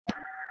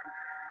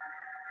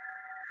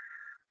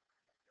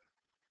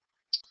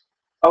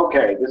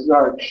Okay, this is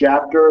our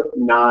Chapter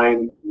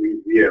 9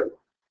 review.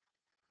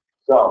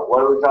 So,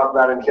 what did we talk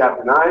about in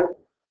Chapter 9?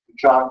 We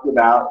talked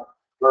about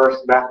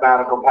first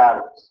mathematical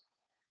patterns.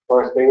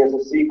 First thing is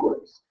a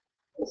sequence.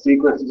 A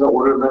sequence is an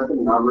ordered list of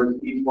numbers.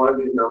 Each one of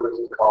these numbers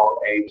is called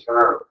a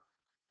term.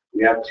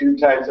 We have two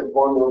types of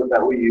formulas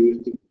that we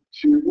use to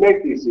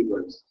make these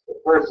sequences.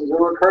 The first is a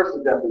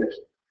recursive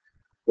definition.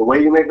 The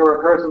way you make a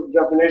recursive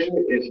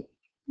definition is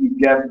you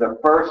get the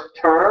first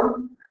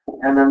term,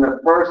 and then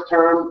the first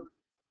term,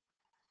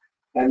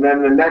 and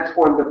then the next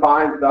one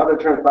defines the other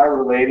terms by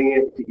relating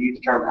it to each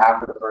term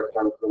after the first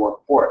term to the one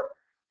before it.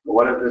 So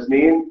what does this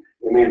mean?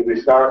 It means we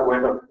start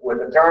with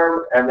a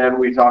term, and then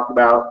we talk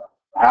about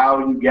how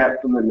you get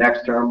from the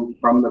next term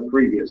from the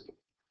previous term.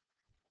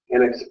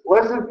 An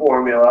explicit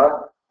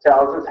formula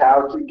tells us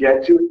how to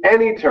get to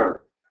any term.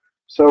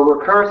 So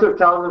recursive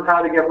tells us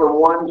how to get from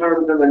one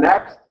term to the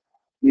next.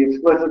 The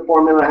explicit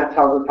formula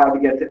tells us how to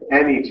get to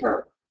any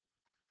term.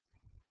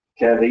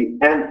 To the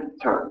nth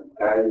term.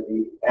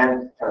 The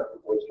nth term,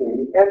 which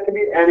can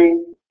be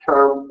any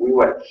term we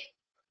wish.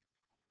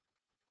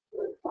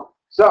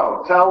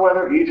 So, tell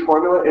whether each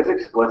formula is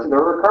explicit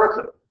or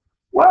recursive.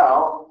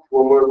 Well,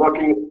 when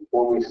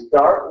we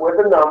start with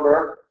a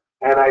number,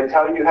 and I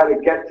tell you how to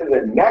get to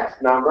the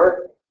next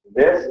number,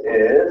 this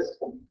is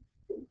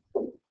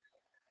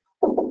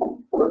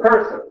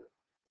recursive.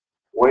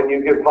 When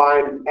you can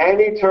find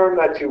any term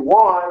that you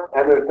want,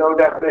 and there's no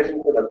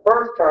definition for the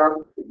first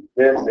term,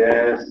 this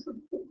is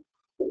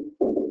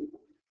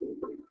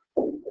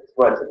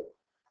explicit.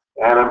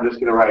 And I'm just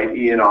going to write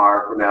E and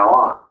R from now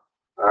on.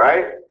 All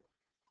right?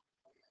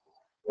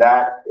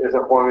 That is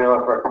a formula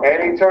for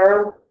any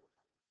term.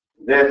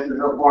 This is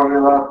a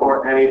formula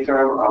for any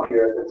term up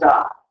here at the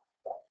top.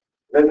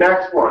 The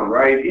next one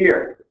right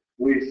here,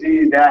 we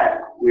see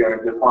that we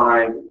are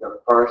defining the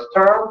first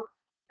term,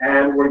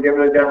 and we're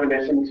given a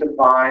definition to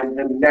find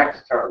the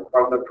next term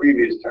from the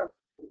previous term.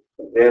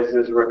 This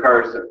is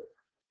recursive.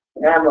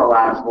 And the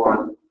last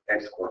one,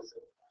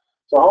 explicit.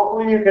 So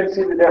hopefully you can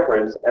see the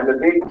difference, and the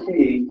big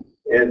key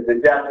is the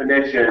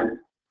definition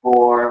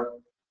for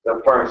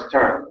the first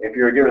term. If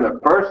you're given the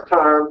first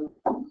term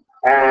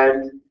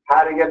and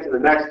how to get to the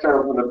next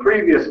term from the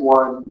previous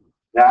one,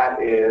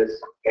 that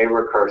is a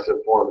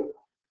recursive formula.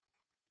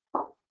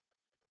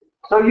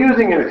 So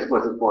using an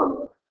explicit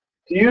formula.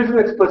 To use an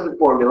explicit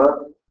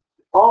formula,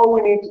 all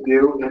we need to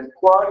do is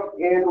plug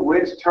in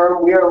which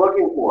term we are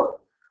looking for.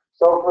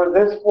 So for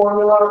this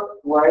formula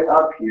right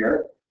up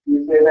here,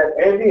 we say that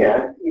a to the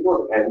n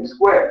equals n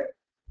squared.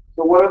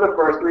 So what are the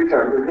first three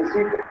terms of the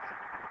sequence?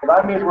 So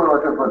that means we're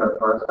looking for the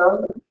first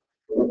term,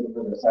 we're looking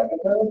for the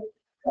second term,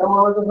 and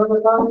we're looking for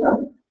the third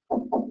term.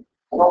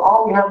 So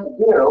all we have to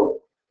do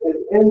is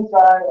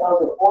inside of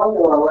the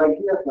formula right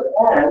here for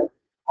n,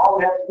 all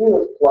we have to do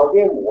is plug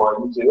in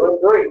 1, 2, and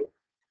 3.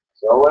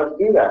 So let's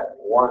do that.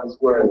 1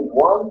 squared is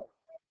 1,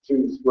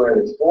 2 squared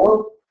is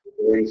 4,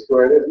 3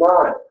 squared is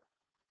 9.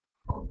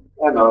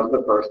 And those are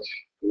the first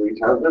three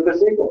terms of the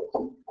sequence.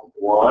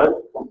 1,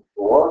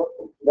 4,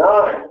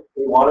 9.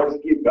 We want us to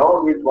keep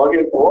going. We plug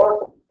in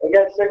 4 and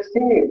get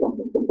 16.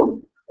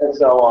 And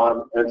so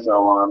on, and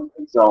so on,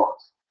 and so on.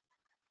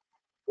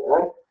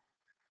 Okay?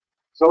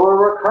 So a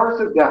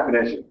recursive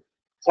definition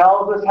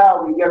tells us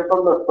how we get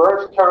from the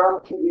first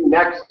term to the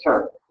next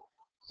term.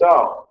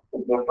 So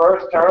the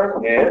first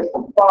term is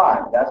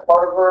 5. That's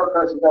part of a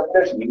recursive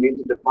definition. You need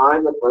to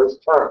define the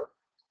first term.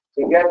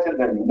 To get to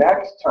the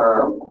next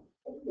term,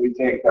 we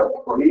take the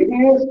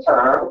previous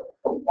term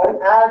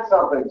and add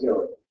something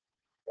to it.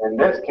 In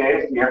this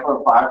case, we get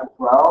from 5 to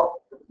 12,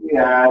 we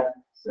add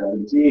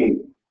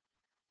 17.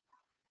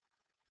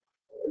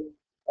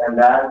 And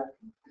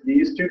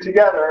these two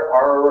together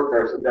are a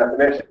recursive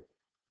definition.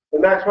 The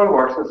next one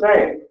works the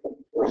same.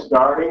 We're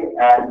starting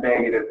at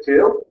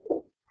 -2.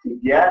 To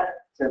get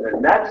to the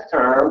next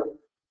term,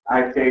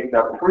 I take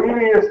the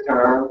previous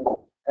term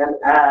and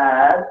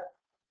add,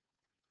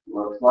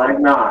 looks like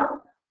 9.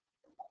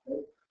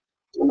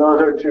 And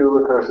those are two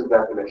recursive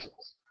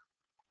definitions.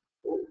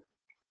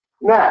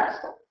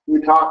 Next, we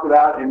talked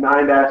about in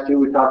 9-2,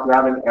 we talked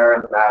about an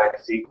arithmetic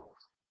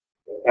sequence.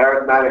 In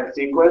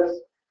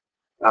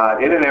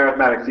an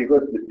arithmetic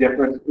sequence, the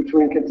difference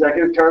between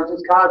consecutive terms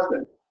is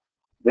constant.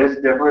 This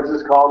difference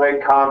is called a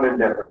common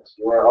difference.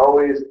 You are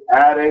always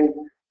adding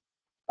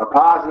a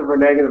positive or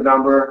negative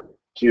number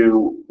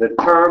to the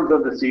terms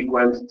of the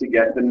sequence to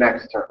get the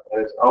next term.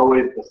 And it's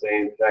always the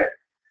same thing.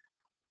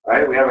 All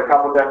right, we have a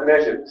couple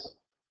definitions.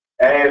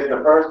 A is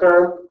the first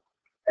term,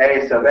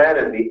 A sub n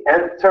is the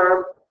nth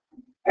term,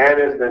 n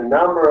is the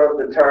number of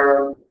the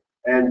term,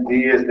 and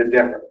d is the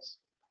difference.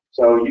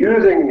 So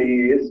using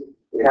these,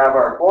 we have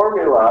our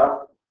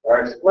formula, our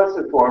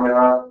explicit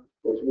formula,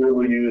 which we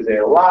will use a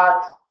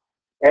lot.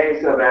 A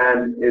sub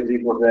n is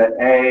equal to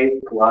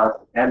a plus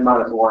n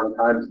minus 1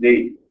 times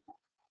d.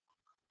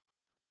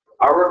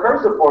 Our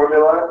recursive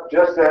formula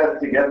just says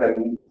to get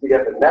the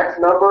next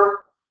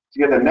number, to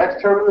get the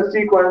next term in the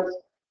sequence,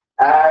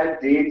 add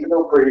d to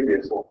the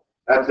previous one.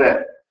 That's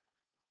it.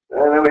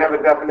 And then we have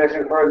a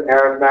definition for an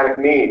arithmetic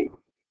mean.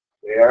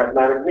 The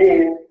arithmetic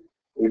mean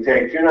We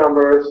take two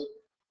numbers,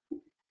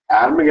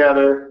 add them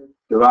together,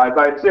 divide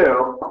by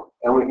 2,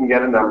 and we can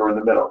get a number in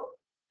the middle.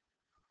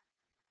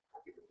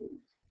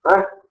 All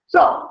right?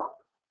 So,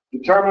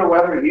 determine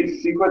whether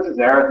each sequence is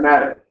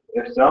arithmetic.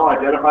 If so,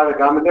 identify the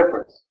common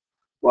difference.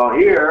 Well,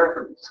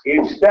 here,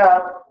 each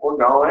step, we're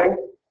going,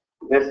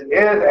 this is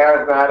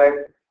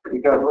arithmetic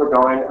because we're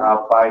going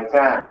up by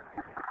 10.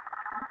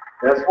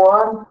 This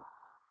one,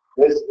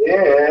 this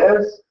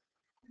is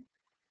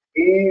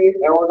E,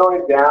 and we're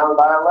going down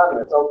by 11.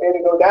 It's okay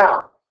to go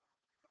down.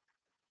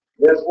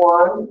 This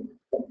one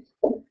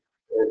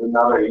is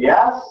another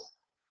yes,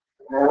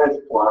 and it's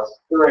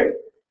 +3.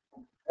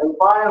 And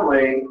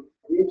finally,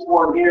 each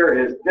one here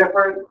is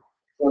different,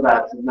 so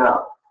that's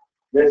enough.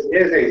 This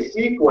is a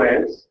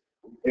sequence,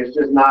 it's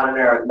just not an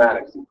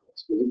arithmetic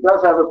sequence, because it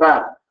does have a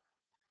pattern.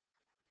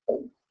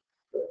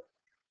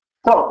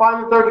 So,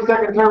 find the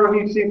 32nd term of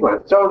each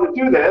sequence. So, to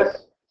do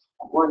this,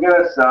 we're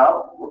going to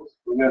sub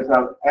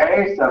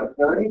A sub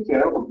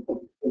 32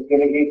 is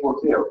going to equal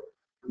to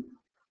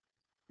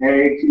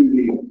A to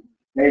the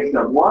A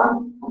sub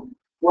 1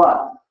 plus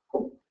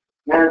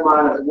 10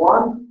 minus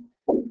 1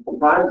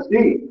 times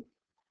D.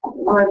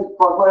 I'm going to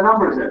plug my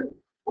numbers in.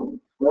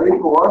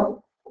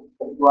 34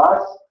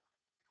 plus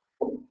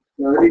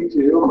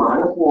 32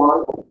 minus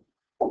 1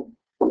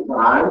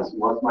 times,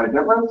 what's my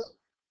difference?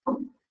 3.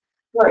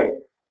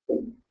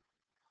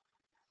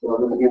 So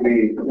this is going to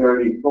be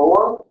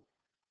 34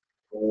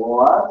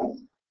 plus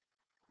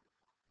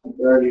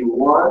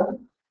 31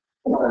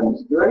 times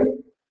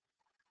 3.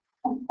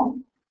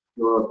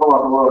 We'll pull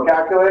up a little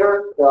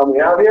calculator, tell me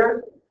out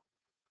here.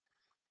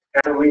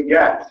 And we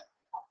get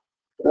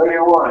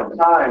 31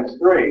 times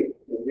 3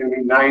 is going to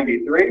be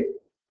 93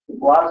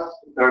 plus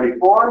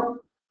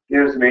 34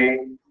 gives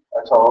me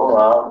a total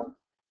of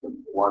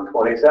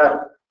 127.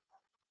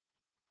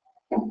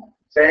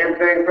 Same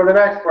thing for the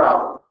next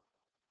problem.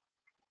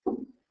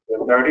 The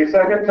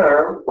 32nd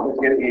term is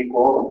going to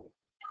equal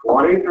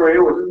 23,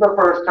 which is the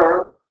first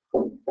term,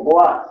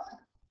 plus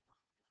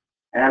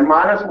n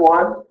minus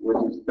 1, which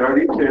is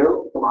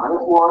 32,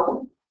 minus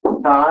 1,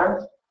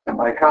 times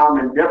my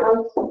common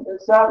difference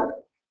is 7.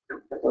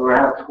 So we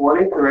have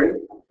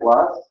 23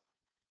 plus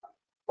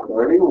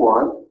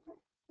 31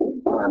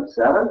 times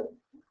 7.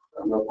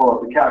 I'm going to pull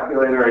up the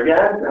calculator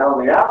again to help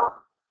me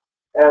out.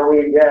 And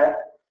we get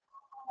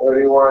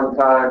 31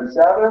 times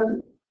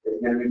 7 is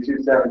going to be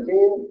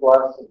 217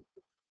 plus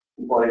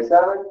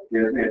 27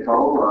 gives me a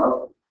total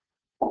of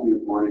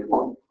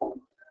 244.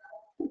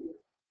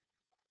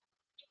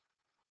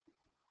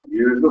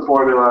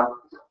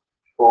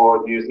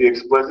 Use the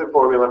explicit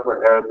formula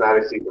for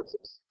arithmetic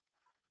sequences.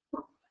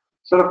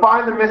 So to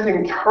find the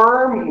missing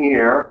term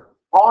here,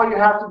 all you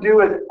have to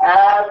do is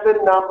add the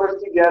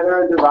numbers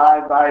together and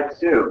divide by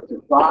 2.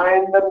 To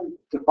find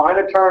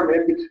a term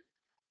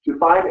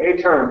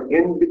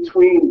in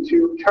between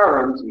two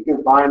terms, you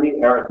can find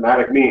the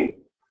arithmetic mean.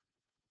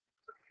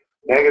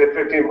 Negative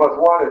 15 plus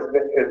 1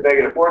 is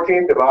negative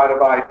 14 divided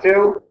by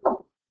 2,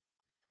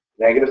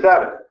 negative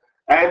 7.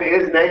 And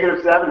is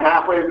negative 7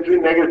 halfway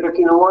between negative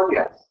 15 and 1?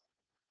 Yes.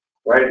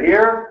 Right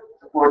here,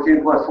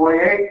 14 plus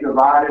 28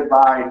 divided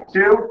by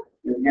 2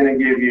 is going to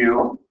give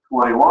you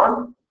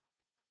 21.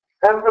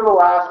 And for the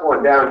last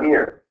one down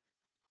here,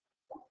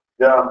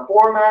 the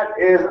format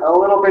is a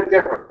little bit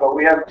different, but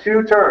we have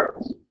two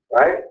terms,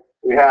 right?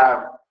 We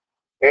have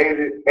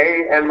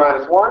an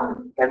minus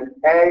 1 and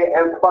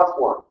an plus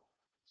 1.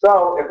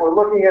 So if we're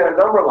looking at a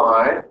number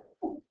line,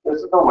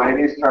 this is the way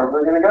these terms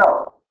are going to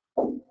go.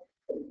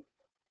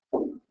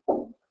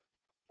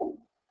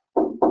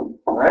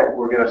 All right,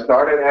 we're going to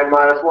start at n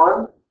minus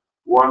 1.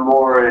 One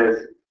more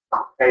is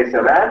a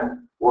sub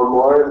n. One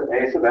more is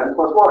a sub n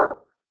plus 1.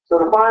 So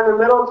to find the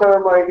middle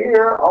term right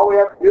here, all we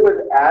have to do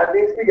is add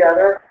these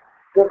together,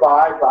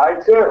 divide by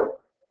 2.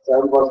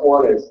 7 plus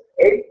 1 is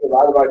 8,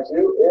 divided by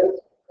 2 is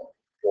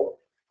 4.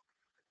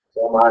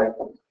 So my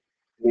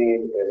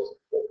mean is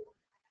 4.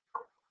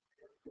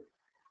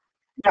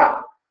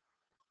 Now,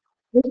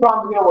 this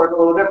problem is going to work a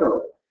little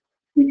differently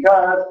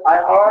because I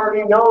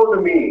already know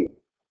the mean.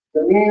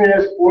 The mean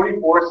is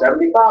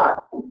 4475.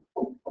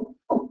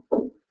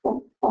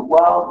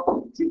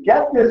 Well, to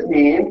get this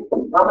mean,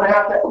 I'm going to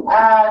have to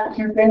add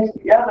two things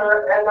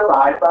together and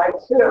divide by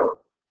 2.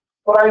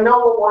 But I know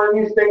what one of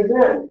these things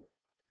is.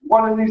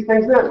 One of these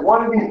things is.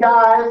 One of these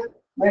guys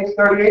makes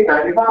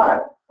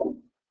 3895.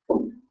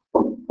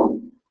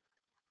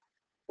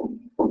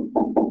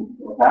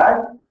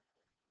 Okay?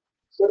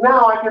 So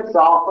now I can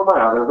solve for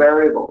my other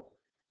variable.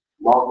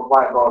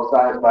 Multiply both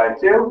sides by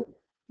 2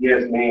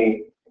 gives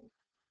me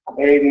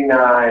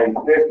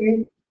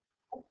 8950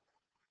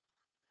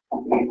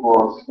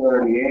 equals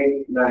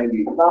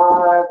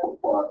 3895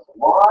 plus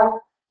y.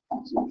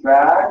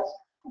 Subtract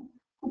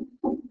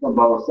from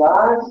both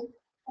sides.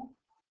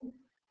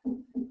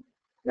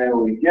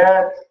 And we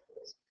get,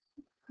 let's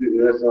do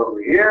this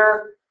over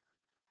here,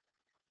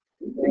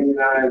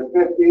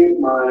 8950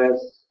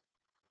 minus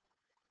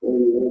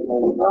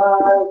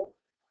 3895.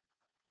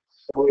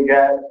 So we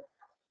get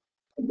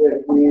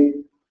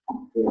 50,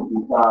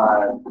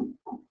 55,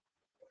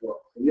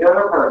 The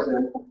other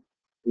person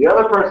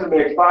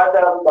makes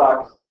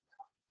 $5,000,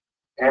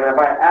 and if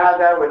I add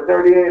that with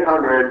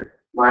 3,800,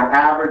 my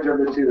average of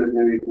the two is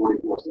going to be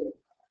 44 cents.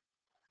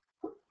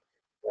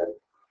 Okay.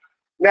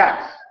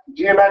 Next,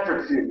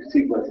 geometric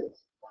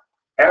sequences.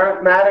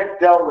 Arithmetic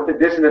dealt with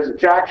addition and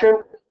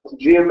subtraction.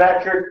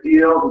 Geometric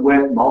deals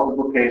with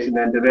multiplication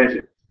and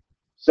division.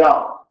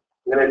 So,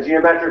 in a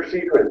geometric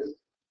sequence,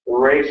 the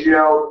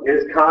ratio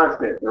is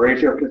constant, the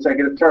ratio of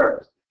consecutive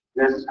terms.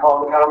 This is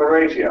called the common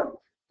ratio.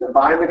 To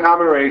find the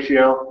common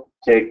ratio,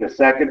 take the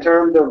second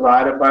term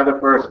divided by the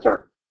first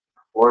term.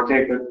 Or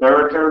take the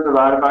third term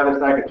divided by the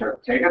second term.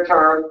 Take a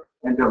term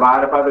and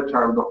divide it by the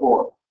term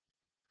before.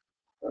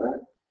 All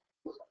right.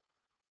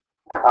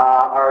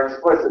 Our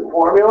explicit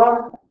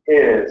formula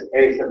is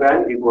a sub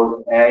n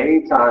equals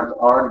a times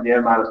r to the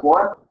n minus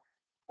 1.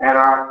 And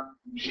our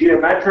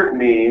geometric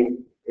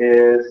mean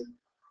is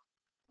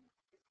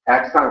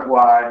x times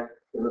y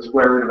to the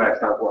square root of x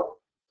times y.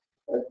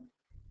 Okay.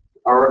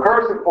 Our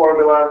recursive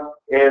formula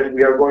is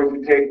we are going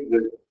to take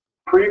the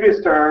previous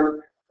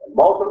term and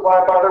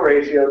multiply by the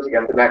ratio to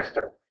get the next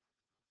term.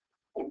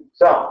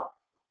 So,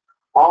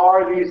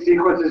 are these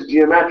sequences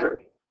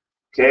geometric?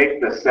 Take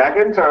the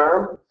second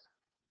term,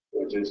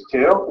 which is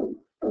 2,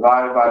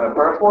 divided by the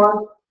first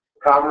one.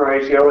 Common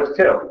ratio is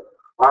 2.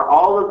 Are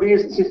all of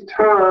these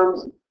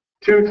terms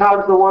 2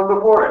 times the one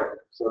before it?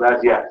 So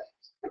that's yes.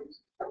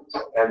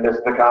 And this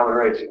is the common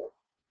ratio.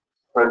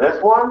 For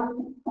this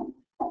one,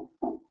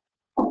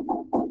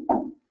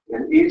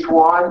 is each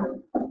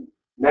one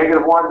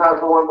negative 1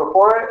 times the one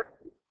before it?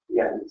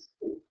 Yes.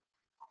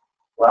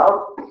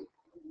 Well,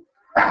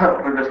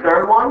 for this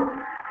third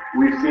one,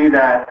 we see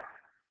that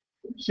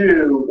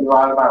 2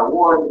 divided by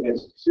 1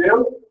 is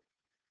 2,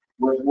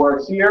 which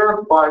works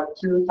here, but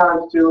 2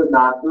 times 2 is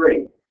not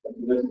 3.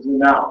 This is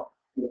now.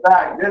 In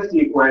fact, this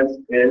sequence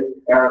is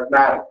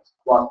arithmetic,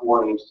 plus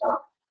 1 each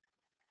time.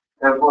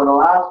 And for the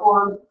last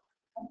one,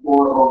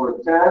 4 over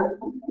 10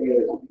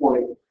 is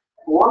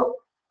 0.4.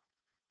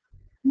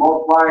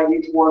 Multiply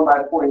each one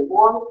by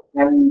 0.4,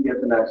 and you get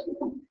the next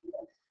one.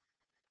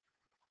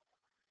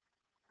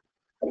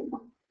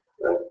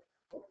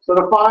 So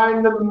to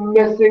find the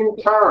missing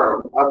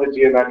term of the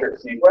geometric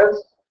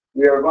sequence,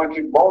 we are going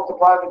to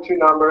multiply the two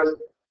numbers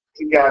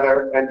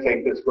together and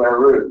take the square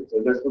root.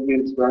 So this would be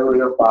the square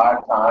root of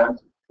 5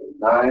 times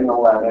 9,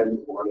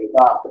 11,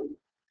 25.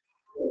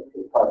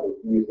 We'll probably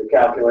use the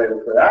calculator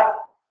for that.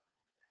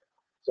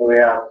 So we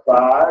have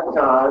 5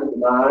 times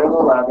 9,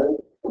 11,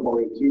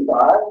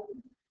 0.25.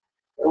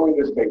 And we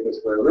just take the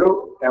square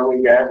root, and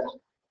we get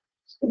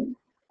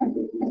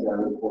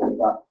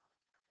 57.5.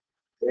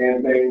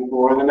 Same thing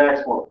for the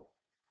next one.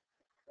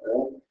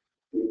 Okay.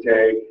 We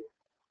take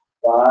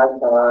 5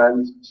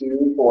 times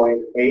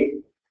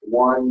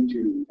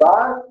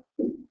 2.8125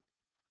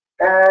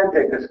 and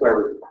take the square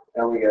root,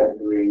 and we get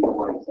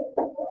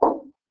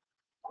 3.75.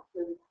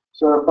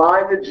 So to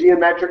find the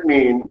geometric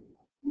mean,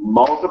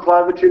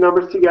 multiply the two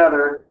numbers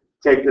together,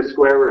 take the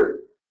square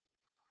root.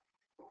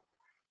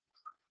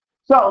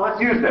 So let's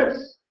use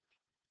this.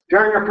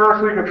 During your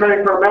first week of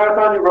training for a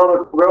marathon, you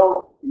run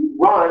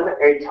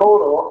a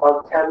total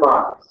of 10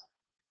 miles.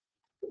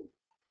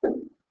 Okay.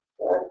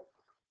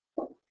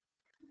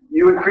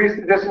 You increase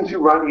the distance you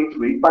run each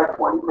week by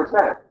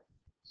 20%.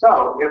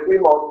 So if we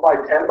multiply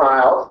 10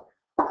 miles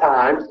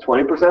times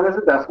 20% as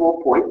a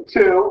decimal,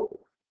 0.2,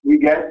 we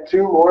get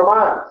 2 more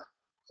miles.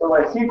 So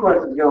my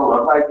sequence is going to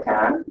look like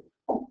 10,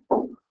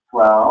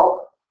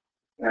 12,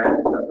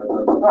 and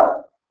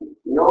 12.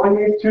 We only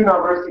need two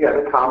numbers to get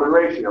a common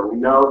ratio. We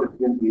know this is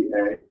going to be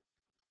a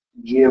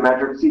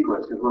geometric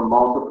sequence because we're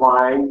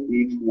multiplying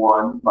each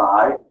one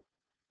by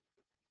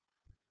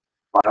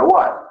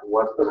what?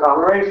 What's the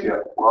common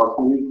ratio? Well, it's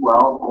going to be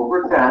 12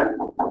 over 10.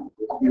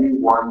 It's going to be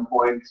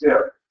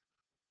 1.2.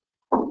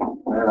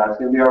 And that's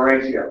going to be our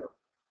ratio.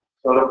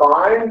 So to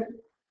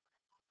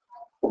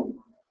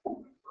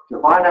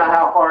find out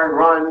how far it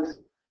runs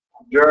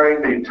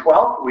during the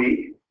 12th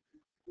week,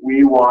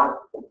 we want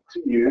to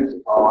use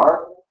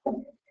our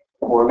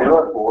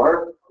formula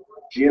for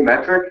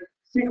geometric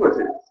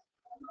sequences.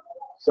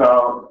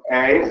 So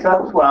A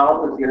sub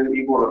 12 is going to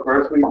equal the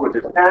first week, which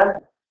is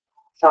 10,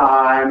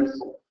 times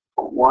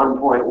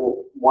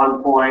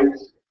 1.20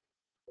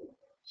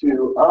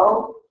 to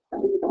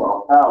the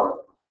 12th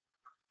power.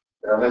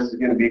 Now this is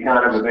going to be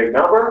kind of a big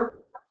number.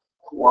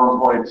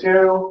 1.2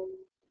 to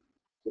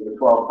the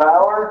 12th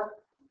power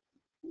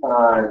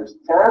times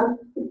 10.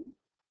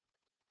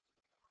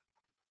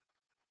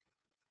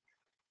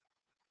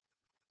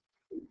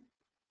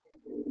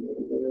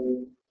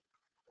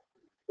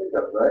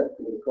 That's right,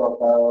 to the 12th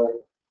power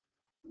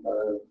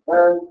times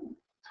 10.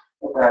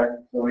 Okay,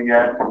 so we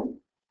get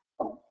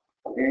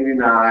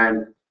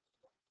 89.16.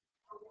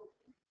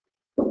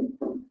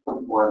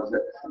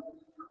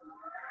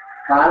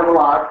 Kind of a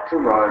lot to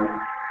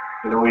run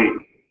in a week,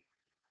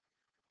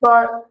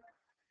 but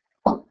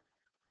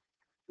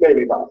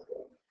maybe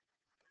possible.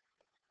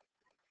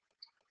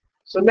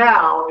 So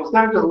now,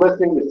 instead of just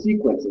listing the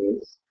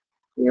sequences,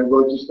 we are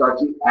going to start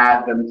to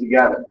add them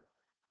together.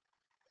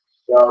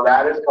 So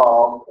that is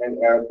called an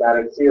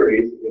arithmetic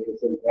series. If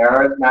it's an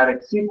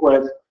arithmetic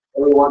sequence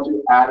and we want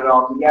to add it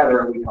all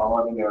together, we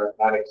call it an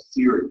arithmetic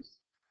series.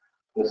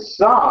 The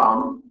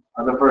sum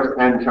of the first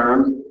n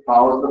terms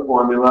follows the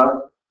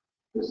formula.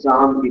 The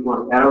sum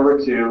equals n over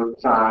 2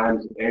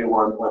 times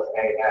a1 plus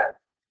an.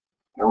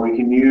 And we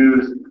can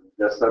use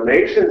the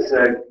summation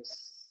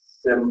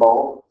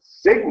symbol,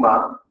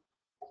 sigma,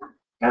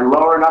 and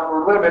lower and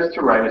upper limits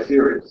to write a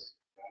series.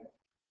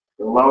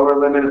 The lower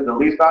limit is the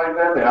least value of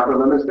n, the upper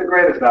limit is the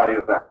greatest value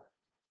of n.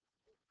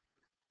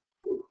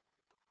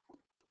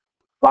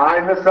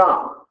 Find the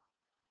sum.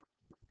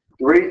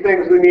 Three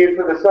things we need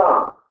for the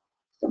sum.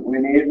 We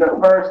need the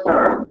first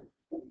term.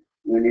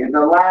 We need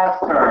the last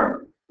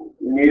term.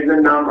 We need the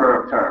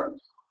number of terms.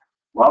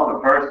 Well, the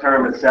first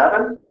term is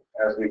 7,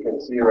 as we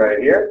can see right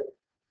here.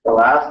 The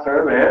last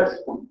term is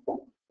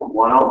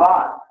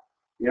 105.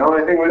 The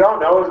only thing we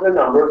don't know is the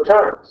number of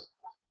terms.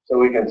 So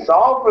we can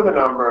solve for the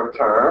number of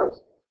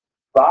terms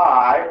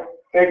by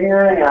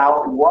figuring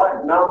out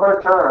what number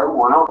term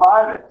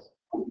 105 is.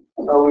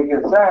 So we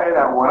can say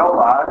that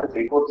 105 is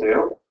equal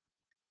to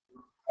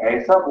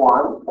a sub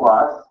 1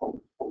 plus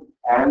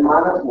n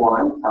minus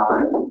 1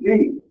 times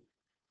d.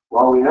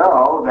 Well, we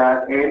know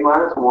that a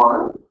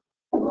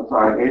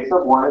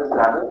sub 1 is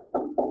 7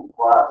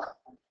 plus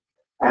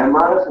n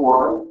minus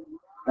 1,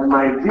 and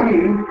my d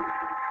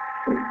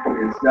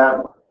is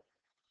 7.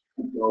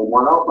 So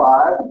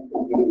 105 is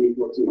going to be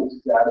equal to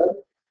 7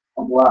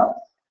 plus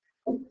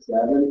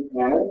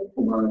 7n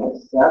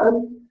minus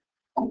 7.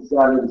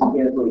 7's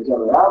cancel each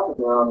other out because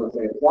they're on the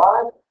same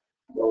side.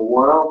 So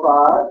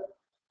 105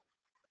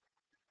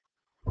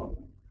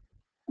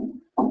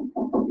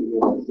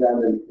 equals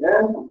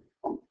 7n.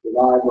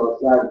 Divide both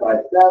sides by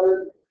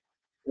 7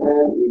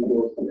 and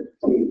equals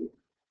 15.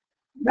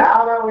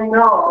 Now that we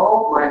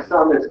know my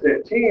sum is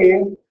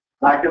 15,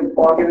 I can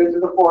plug it into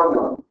the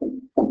formula.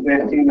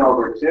 15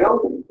 over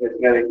 2 is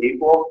going to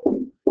equal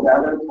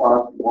 7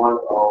 plus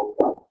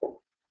 105.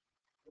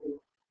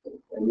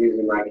 And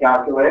using my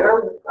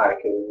calculator, I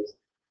can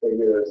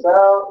figure this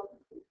out.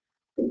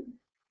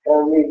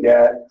 And we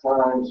get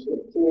times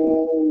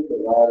 15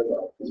 divided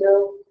by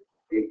 2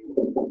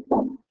 equals.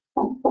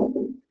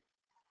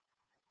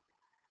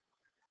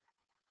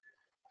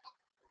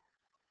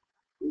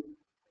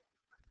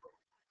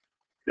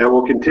 And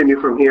we'll continue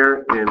from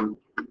here in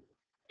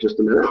just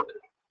a minute.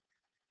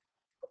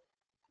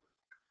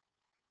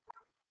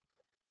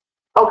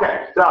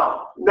 Okay,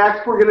 so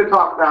next we're going to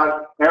talk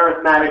about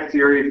arithmetic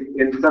series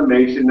in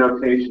summation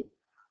notation.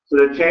 So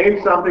to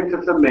change something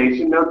to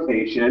summation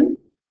notation,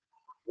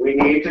 we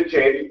need to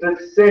change it to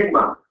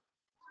sigma.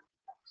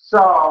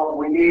 So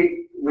we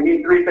need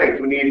three things.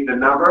 We need the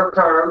number of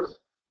terms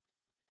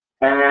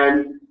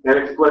and an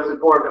explicit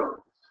formula.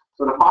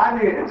 So to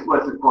find the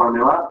explicit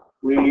formula,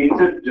 we need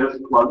to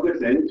just plug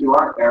this into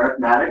our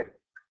arithmetic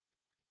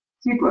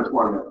sequence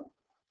formula,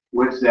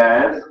 which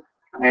says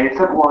a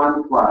sub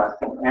 1 plus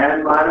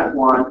n minus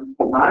 1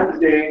 times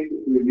d.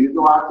 We've used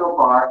a lot so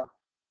far.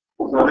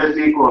 So this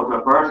equals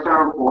the first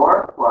term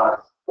 4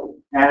 plus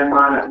n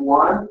minus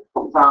 1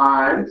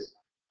 times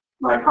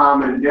my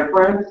common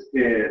difference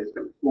is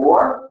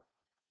 4.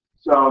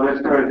 So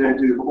this turns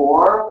into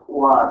 4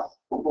 plus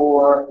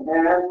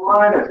 4n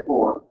minus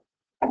 4.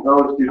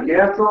 Those two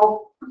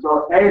cancel. So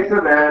a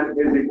sub n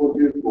is equal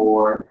to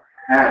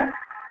 4n.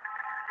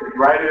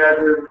 Write it as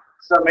a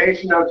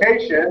summation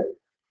notation.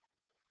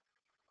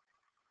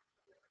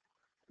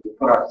 We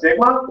put our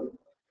sigma.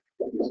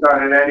 We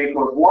start at n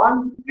equals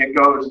 1. It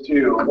goes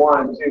to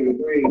 1, 2,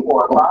 3,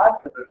 4,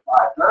 5, because there's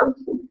 5 terms.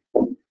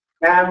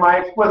 And my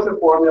explicit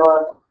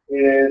formula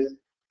is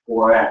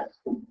 4n.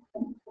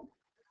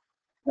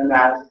 And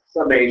that's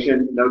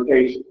summation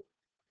notation.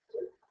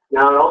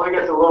 Now it only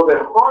gets a little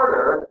bit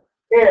harder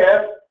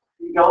if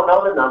you don't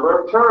know the number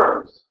of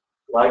terms.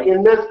 Like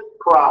in this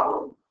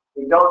problem,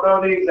 we don't know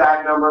the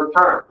exact number of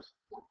terms.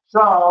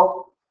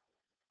 So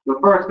the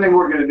first thing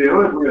we're going to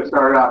do is we're going to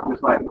start out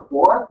just like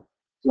before.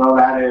 So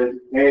that is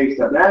a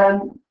sub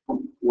n,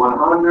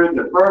 100,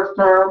 the first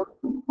term,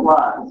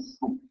 plus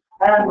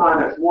n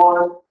minus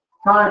 1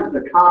 times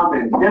the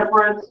common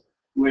difference,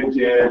 which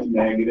is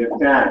negative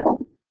 10.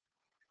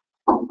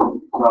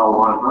 So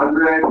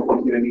 100 is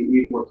going to be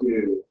equal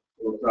to,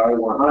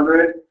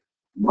 100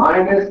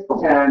 minus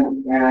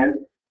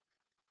 10n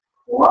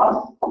plus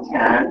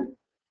 10.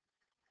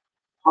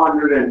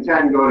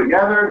 110 go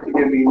together to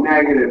give me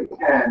negative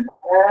 10n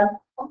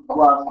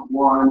plus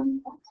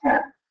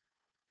 110.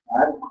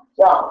 Right?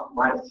 So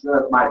my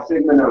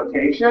sigma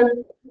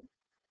notation,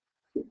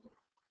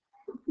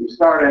 we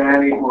start at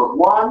n equals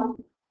 1.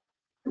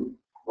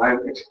 My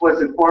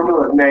explicit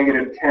formula is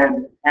negative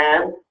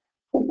 10n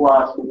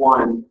plus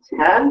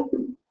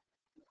 110.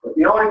 But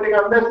the only thing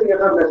I'm missing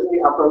is I'm missing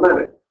the upper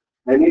limit.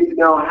 I need to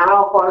know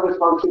how far this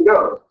function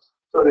goes.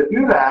 So to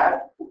do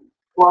that,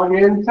 plug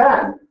in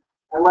 10.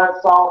 And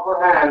let's solve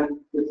for n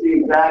to see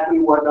exactly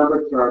what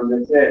number term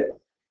this is.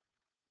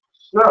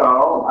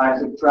 So I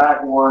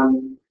subtract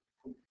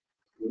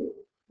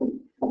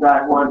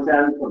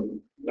 110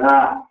 from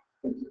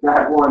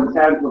subtract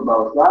 110 from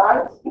both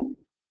sides.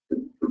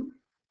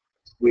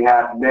 We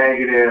have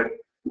negative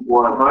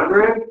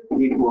 100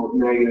 equals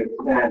negative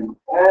 10.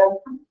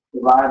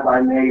 Divide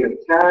by negative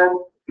 10.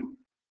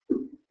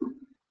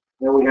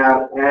 Then we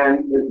have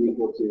n is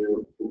equal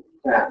to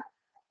 10.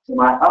 So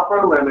my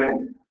upper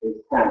limit is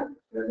 10.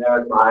 And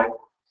there's my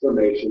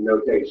summation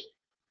notation.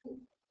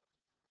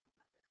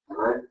 All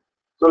right.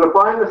 So to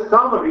find the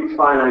sum of each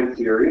finite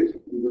series,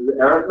 this is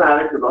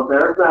arithmetic, they're both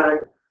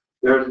arithmetic,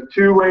 there's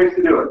two ways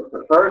to do it.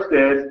 The first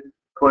is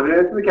put it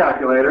into the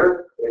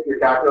calculator. If your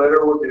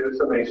calculator will do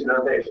summation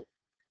notation.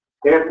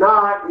 If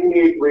not, you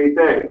need three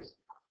things.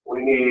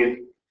 We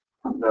need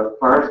the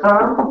first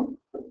term,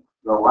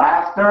 the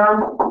last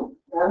term,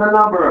 and the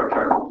number of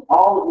terms,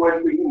 all of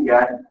which we can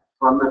get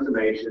from the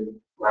summation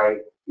right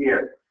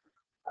here.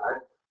 All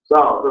right.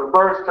 So the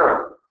first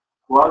term,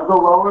 plug the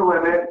lower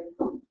limit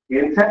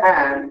into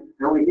n,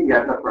 and we can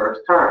get the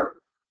first term.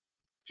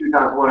 2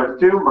 times 1 is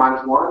 2,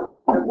 minus 1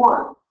 is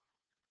 1.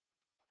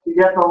 To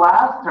get the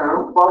last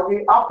term, plug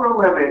the upper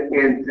limit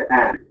into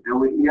n, and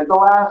we can get the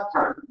last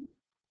term.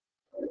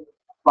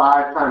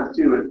 5 times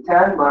 2 is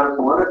 10, minus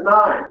 1 is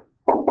 9.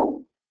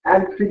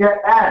 And to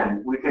get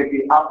n, we take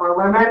the upper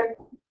limit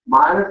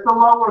minus the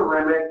lower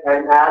limit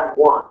and add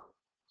 1.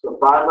 So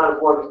 5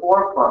 minus 1 is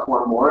 4, plus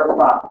 1 more is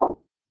 5.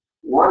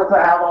 Once I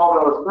have all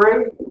those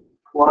three,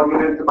 plug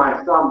it into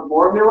my sum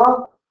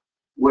formula,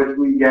 which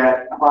we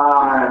get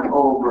 5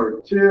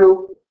 over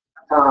 2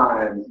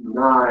 times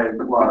 9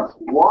 plus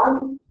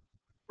 1,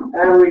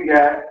 and we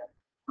get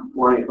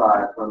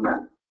 25 from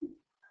that.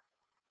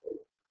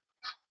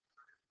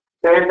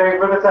 Same thing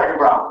for the second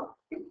problem.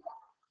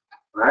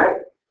 All right?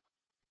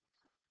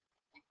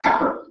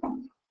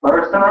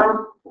 First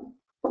term,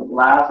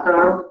 last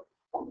term,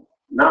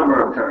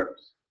 number of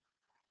terms.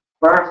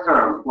 First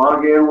term,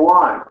 plug in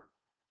 1.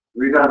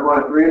 3 times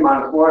 1 is 3,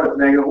 minus 4 is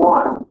negative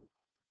 1.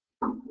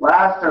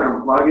 Last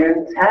term, plug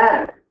in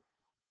 10.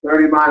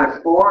 30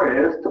 minus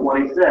 4 is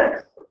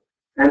 26.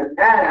 And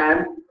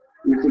n,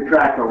 you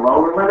subtract the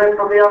lower limit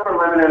from the upper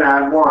limit and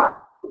add 1.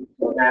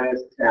 So that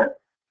is 10.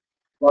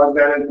 Plug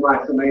that into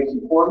my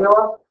summation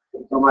formula.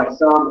 So my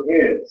sum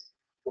is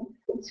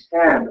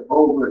 10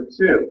 over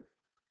 2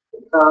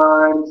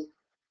 times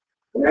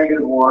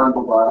negative 1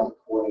 plus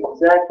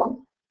 26.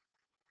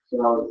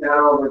 So 10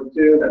 over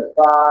 2, that's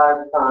 5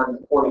 times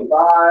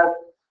 25,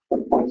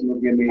 which will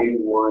give me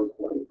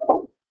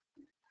 125.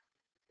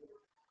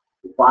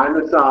 Find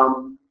the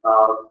sum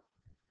of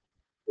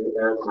the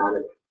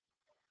arithmetic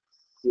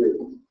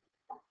series.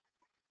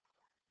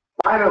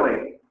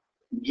 Finally,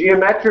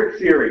 geometric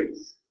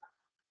series.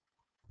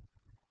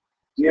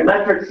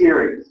 Geometric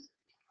series.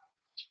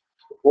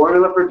 The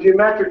formula for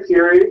geometric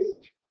series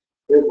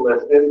is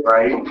listed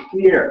right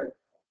here.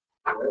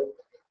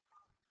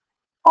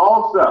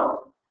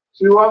 Also,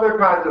 two other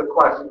kinds of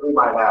questions we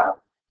might have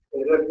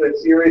is if the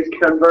series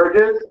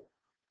converges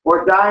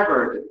or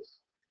diverges.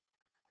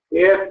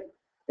 If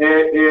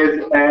it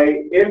is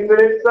an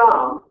infinite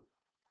sum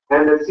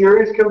and the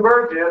series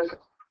converges,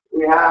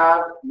 we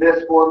have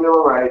this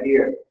formula right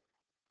here.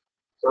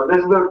 So this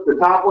is the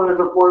top one is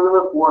the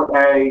formula for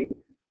a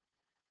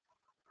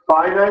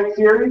finite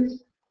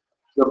series.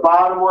 The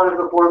bottom one is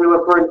the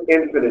formula for an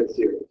infinite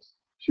series.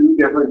 Two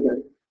different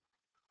things.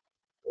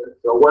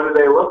 So what do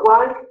they look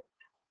like?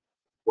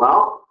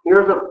 Well,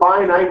 here's a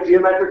finite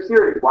geometric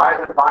series. Why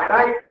is it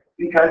finite?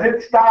 Because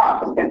it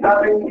stops. It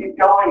doesn't keep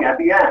going at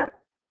the end.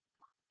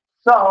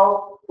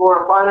 So,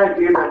 for a finite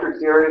geometric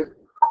series,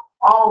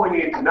 all we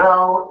need to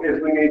know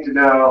is we need to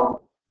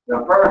know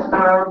the first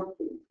term,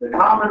 the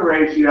common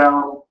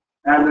ratio,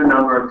 and the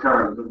number of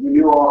terms. If we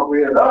knew all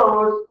three of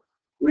those,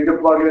 we can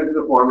plug it into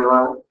the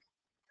formula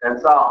and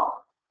solve.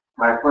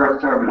 My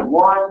first term is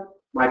 1.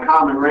 My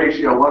common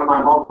ratio, what am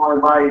I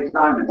multiplying by each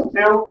time? It's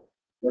 2.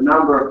 The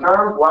number of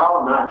terms, well,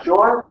 I'm not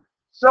sure.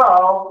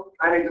 So,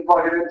 I need to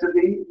plug it into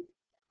the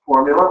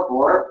formula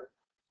for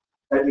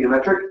a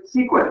geometric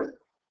sequence,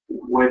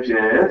 which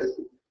is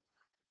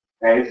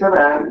a sub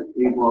n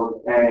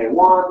equals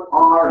a1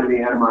 r to the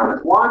n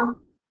minus 1.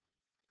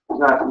 So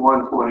that's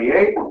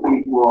 128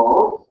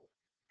 equals,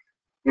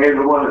 a to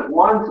the 1 is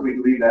 1, so we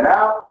can leave that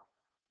out.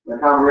 The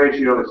common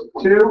ratio is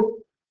 2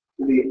 to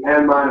the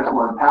n minus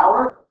 1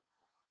 power.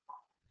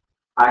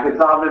 I can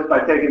solve this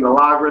by taking the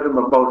logarithm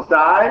of both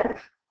sides,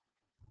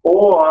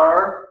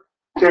 or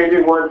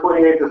changing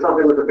 128 to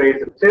something with a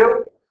base of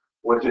 2,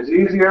 which is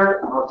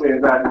easier. I'll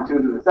change that to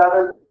 2 to the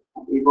 7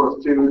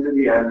 equals 2 to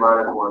the n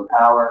minus 1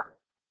 power.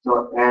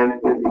 So n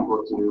is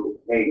equal to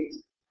 8.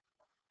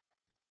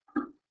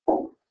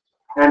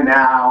 And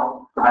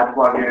now I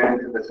plug it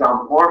into the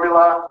sum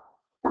formula.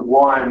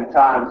 1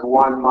 times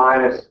 1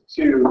 minus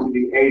 2 to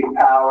the 8th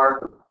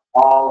power,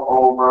 all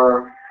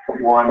over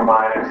 1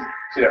 minus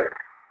 2.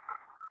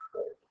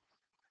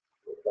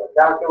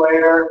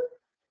 Calculator.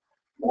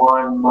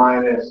 1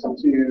 minus 2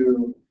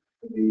 to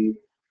the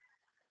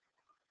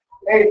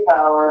 8th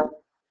power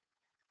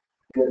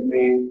gives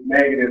me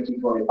negative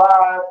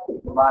 225.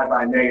 Divide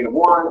by negative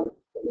 1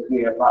 gives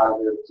me a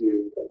positive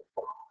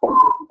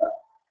 225.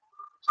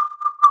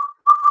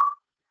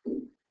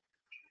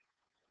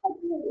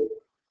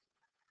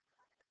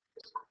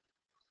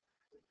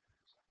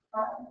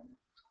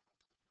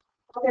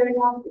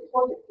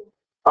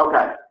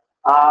 Okay.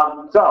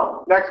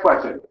 So, next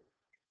question.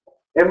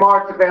 In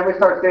March, the family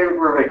starts saving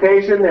for a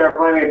vacation. They are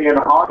planning at the end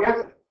of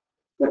August.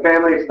 The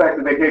family expects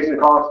the vacation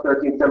to cost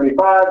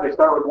 $1,375. They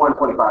start with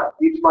 $125.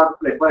 Each month,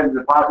 they plan to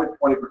deposit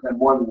 20%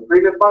 more than the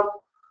previous month.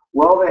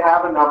 Will they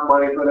have enough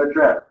money for their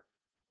trip?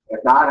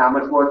 If not, how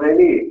much more do they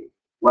need?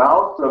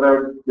 Well, so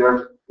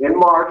they're in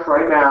March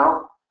right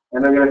now,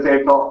 and they're going to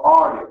save till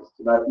August.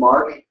 So that's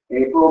March,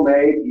 April,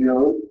 May,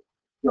 June,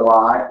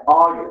 July,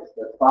 August.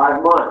 That's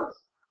 5 months.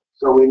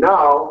 So we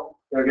know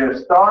they're going to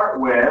start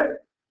with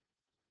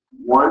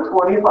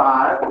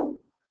 125.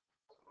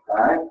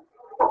 Okay.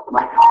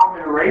 My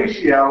common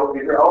ratio,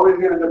 if you're always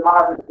going to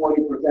deposit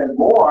 20%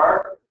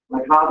 more,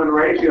 my common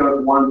ratio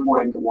is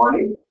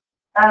 1.20,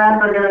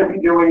 and they're going to be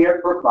doing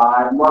it for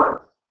 5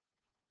 months.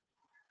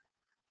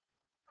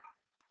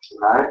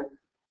 Okay.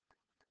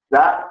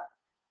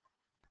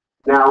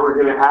 Now we're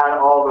going to add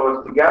all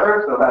those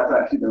together, so that's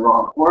actually the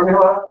wrong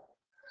formula.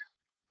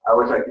 I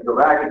wish I could go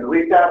back and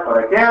delete that, but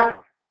I can't.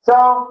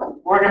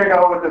 So we're going to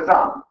go with the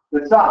sum.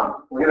 The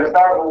sum. We're going to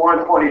start with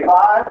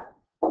 125.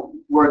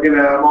 We're going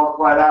to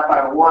multiply that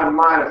by 1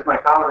 minus my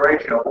common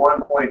ratio of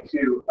 1.20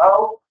 to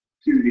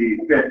the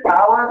 5th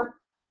power,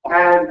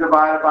 and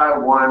divide it by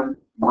 1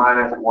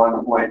 minus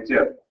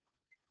 1.2.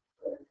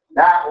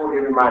 That will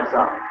give me my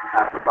sum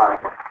after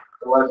 5 months.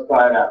 So let's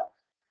try it out.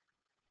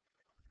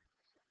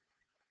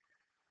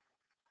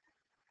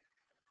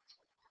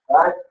 All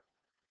right.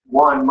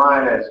 1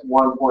 minus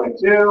 1.2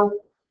 to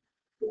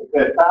the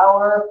 5th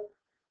power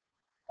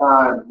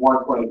times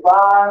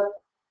 125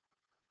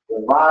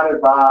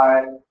 divided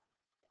by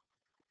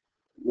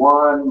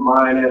 1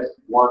 minus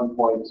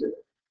 1.2.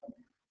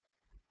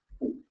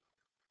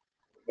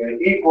 Going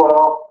to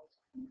equal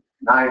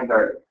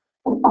 930.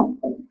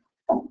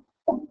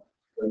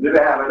 So do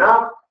they have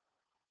enough?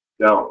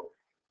 No.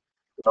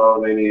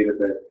 So they need a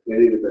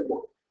bit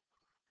more.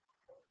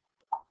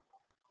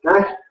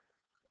 Okay.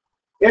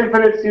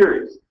 Infinite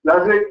series.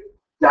 Does it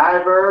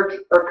diverge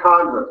or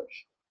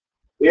converge?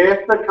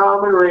 If the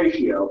common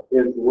ratio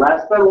is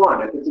less than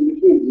 1, if it's in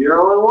between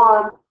 0 and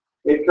 1,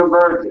 it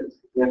converges.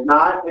 If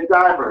not, it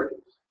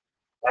diverges.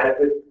 And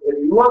if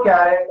you look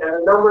at it and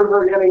the numbers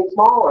are getting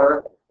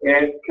smaller,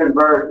 it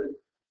converges.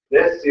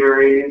 This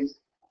series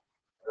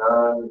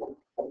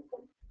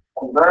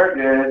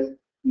converges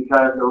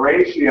because the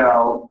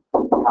ratio,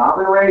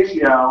 common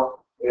ratio,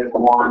 is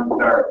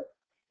 1/3.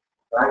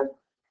 Right?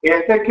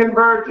 If it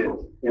converges,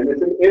 and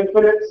it's an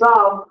infinite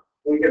sum,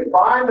 we can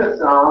find the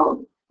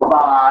sum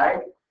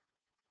by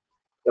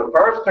the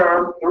first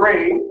term,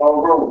 3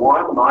 over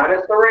 1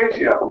 minus the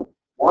ratio.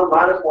 1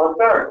 minus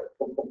 1/3.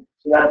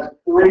 So that's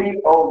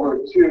 3 over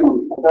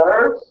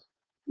 2/3,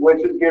 which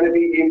is going to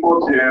be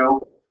equal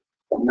to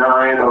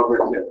 9 over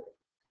 2.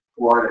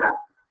 4.5.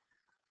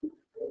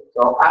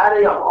 So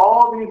adding up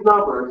all these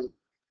numbers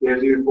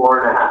gives you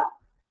 4.5.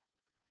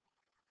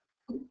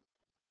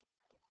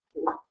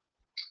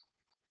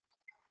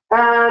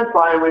 And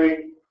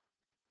finally,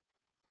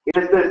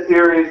 is this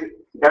series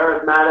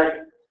arithmetic?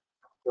 I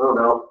don't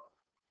know.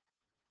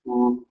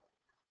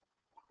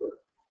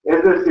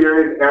 Is this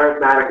series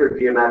arithmetic or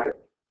geometric?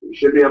 You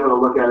should be able to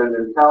look at it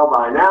and tell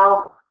by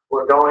now.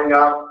 We're going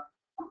up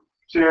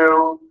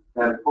 2,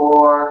 and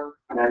 4,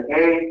 and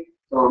 8.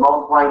 So we're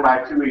multiplying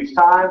by 2 each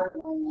time.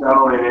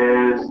 So it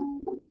is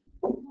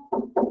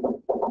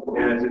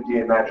a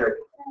geometric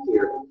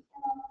series.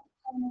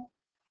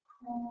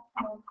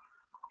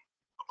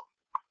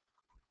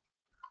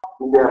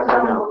 Yes,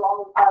 I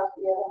know.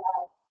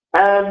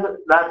 And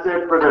that's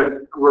it for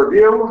the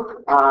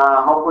review.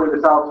 Hopefully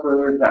this helps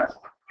for the test.